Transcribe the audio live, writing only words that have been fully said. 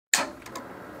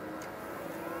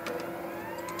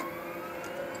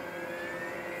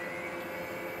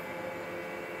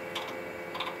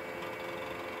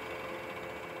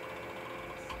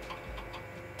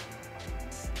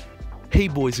Hey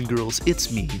boys and girls,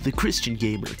 it's me, the Christian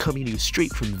Gamer, coming to you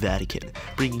straight from the Vatican,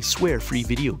 bringing swear-free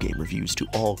video game reviews to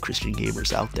all Christian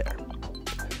gamers out there.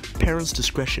 Parents'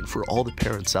 discretion for all the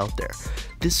parents out there.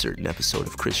 This certain episode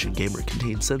of Christian Gamer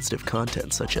contains sensitive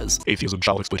content such as atheism,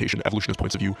 child exploitation, evolutionist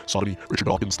points of view, sodomy, Richard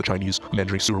Dawkins, the Chinese,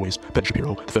 Mandarin sewer waste, Ben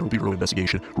Shapiro, the Federal Bureau of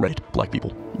Investigation, Reddit, black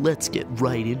people. Let's get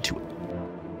right into it.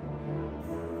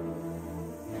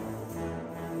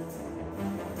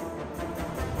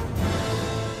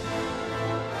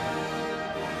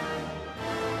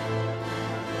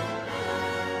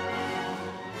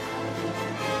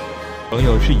 朋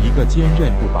友是一个坚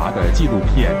韧不拔的纪录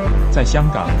片，在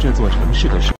香港这座城市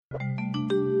的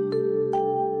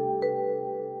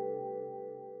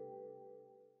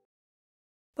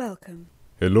Welcome.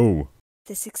 Hello.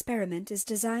 This experiment is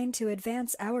designed to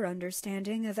advance our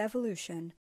understanding of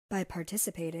evolution. By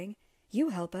participating,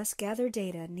 you help us gather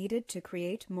data needed to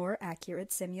create more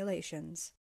accurate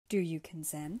simulations. Do you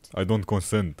consent? I don't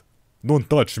consent. Don't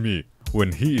touch me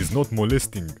when he is not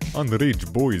molesting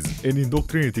underage boys and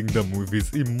indoctrinating them with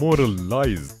his immoral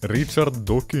lies. Richard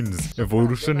Dawkins,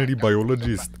 evolutionary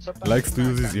biologist, likes to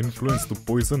use his influence to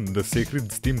poison the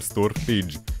sacred Steam store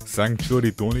page,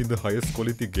 sanctuary to only the highest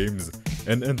quality games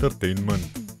and entertainment.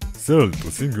 Cell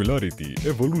to Singularity,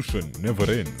 Evolution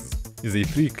Never Ends is a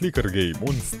free clicker game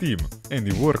on Steam and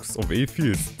the works of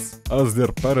atheists, as their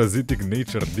parasitic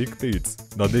nature dictates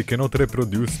that they cannot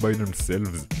reproduce by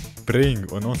themselves,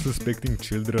 preying on unsuspecting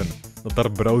children that are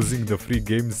browsing the free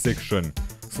games section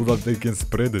so that they can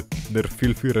spread their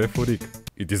filthy rhetoric.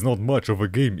 It is not much of a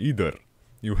game either.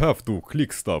 You have to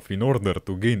click stuff in order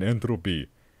to gain entropy,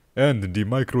 and the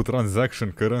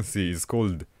microtransaction currency is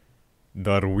called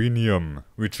Darwinium,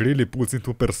 which really puts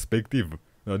into perspective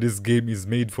that this game is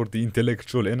made for the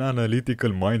intellectual and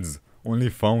analytical minds only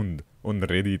found on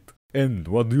Reddit. And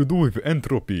what do you do with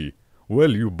entropy?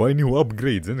 Well, you buy new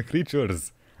upgrades and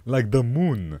creatures, like the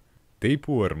moon,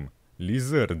 tapeworm,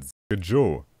 lizards,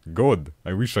 Joe, God,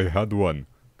 I wish I had one,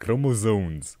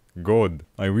 chromosomes, God,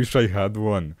 I wish I had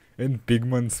one, and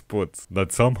pigment spots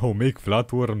that somehow make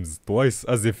flatworms twice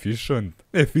as efficient.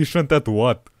 Efficient at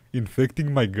what?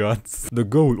 Infecting my guts. The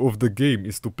goal of the game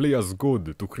is to play as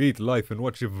God, to create life and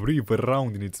watch it breathe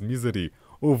around in its misery,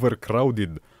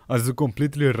 overcrowded, as you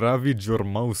completely ravage your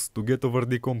mouse to get over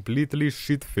the completely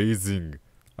shit phasing.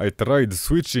 I tried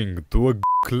switching to a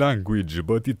language,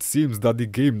 but it seems that the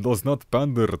game does not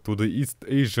pander to the East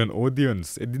Asian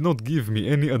audience and did not give me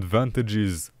any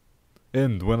advantages.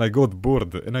 And when I got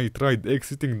bored and I tried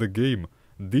exiting the game,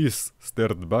 this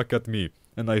stared back at me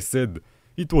and I said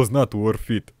it was not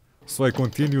worth it. So I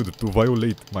continued to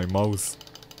violate my mouse.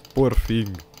 Poor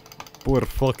thing. Poor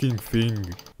fucking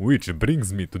thing. Which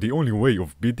brings me to the only way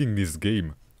of beating this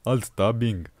game.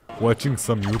 Alt-tabbing, watching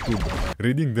some YouTube,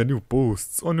 reading the new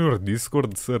posts on your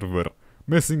Discord server,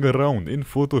 messing around in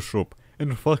Photoshop,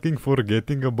 and fucking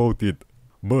forgetting about it.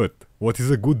 But what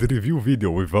is a good review video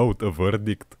without a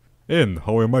verdict? And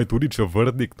how am I to reach a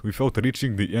verdict without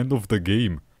reaching the end of the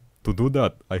game? To do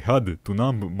that, I had to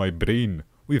numb my brain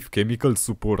with chemical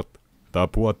support.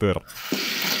 Tap water.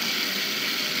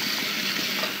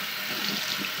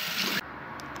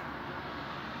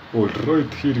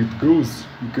 Alright, here it goes.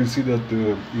 You can see that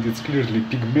it is clearly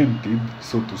pigmented,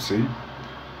 so to say.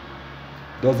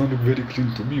 Doesn't look very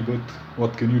clean to me, but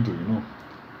what can you do, you know?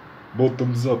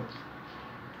 Bottoms up.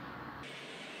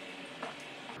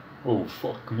 Oh,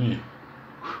 fuck me.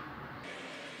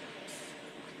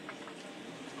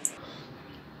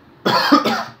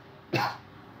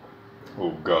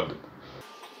 Oh god.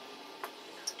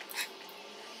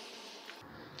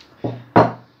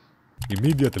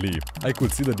 Immediately, I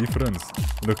could see the difference.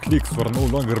 The clicks were no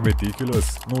longer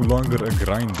meticulous, no longer a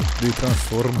grind. They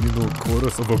transformed into a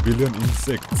chorus of a billion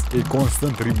insects, a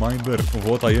constant reminder of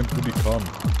what I am to become.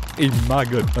 A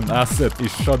maggot, an asset, a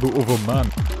shadow of a man.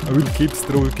 I will keep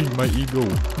stroking my ego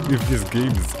with these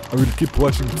games. I will keep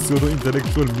watching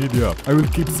pseudo-intellectual media. I will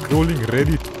keep scrolling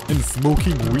Reddit and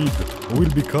smoking weed. I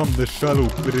will become the shallow,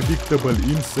 predictable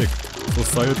insect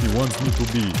society wants me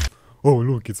to be. Oh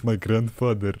look, it's my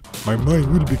grandfather. My mind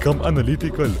will become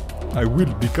analytical. I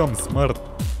will become smart.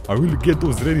 I will get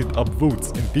those Reddit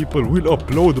upvotes and people will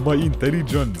upload my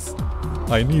intelligence.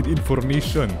 I need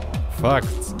information,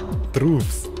 facts,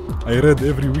 truths. I read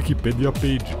every Wikipedia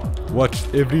page,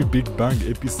 watched every Big Bang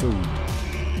episode.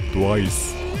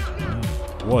 Twice.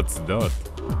 What's that?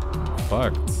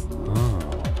 Facts.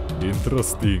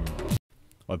 Interesting.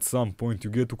 At some point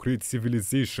you get to create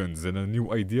civilizations and a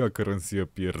new idea currency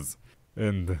appears.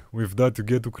 And with that you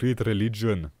get to create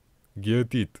religion.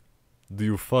 Get it? Do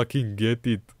you fucking get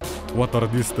it? What are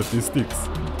these statistics?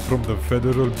 From the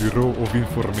Federal Bureau of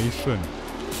Information.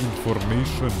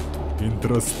 Information.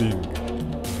 Interesting.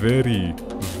 Very,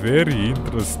 very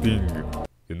interesting.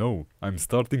 You know, I'm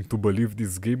starting to believe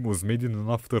this game was made in an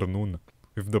afternoon,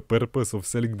 with the purpose of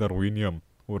selling Darwinium,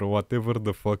 or whatever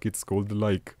the fuck it's called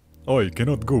like. I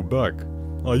cannot go back.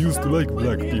 I used to like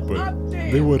black people.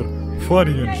 They were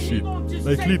funny and shit,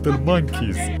 like little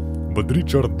monkeys. But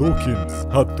Richard Dawkins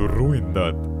had to ruin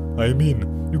that. I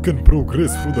mean, you can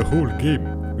progress through the whole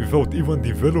game without even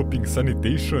developing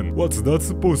sanitation. What's that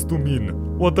supposed to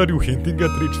mean? What are you hinting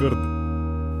at, Richard?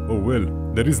 Oh well,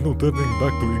 there is no turning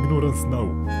back to ignorance now.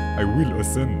 I will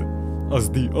ascend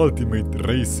as the ultimate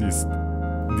racist.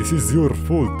 This is your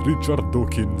fault, Richard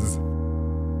Dawkins.